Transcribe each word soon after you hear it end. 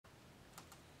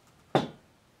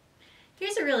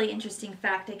Here's a really interesting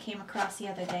fact I came across the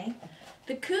other day.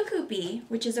 The cuckoo bee,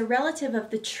 which is a relative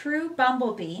of the true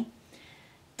bumblebee,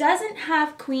 doesn't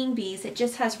have queen bees, it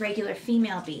just has regular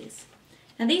female bees.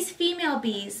 Now these female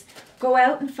bees go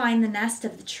out and find the nest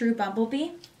of the true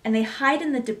bumblebee and they hide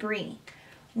in the debris.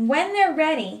 When they're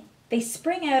ready, they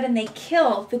spring out and they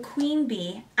kill the queen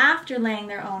bee after laying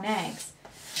their own eggs.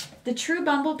 The true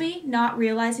bumblebee, not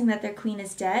realizing that their queen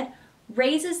is dead,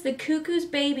 raises the cuckoo's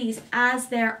babies as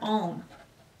their own.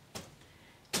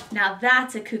 Now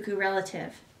that's a cuckoo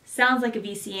relative. Sounds like a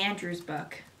V.C. Andrews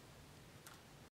book.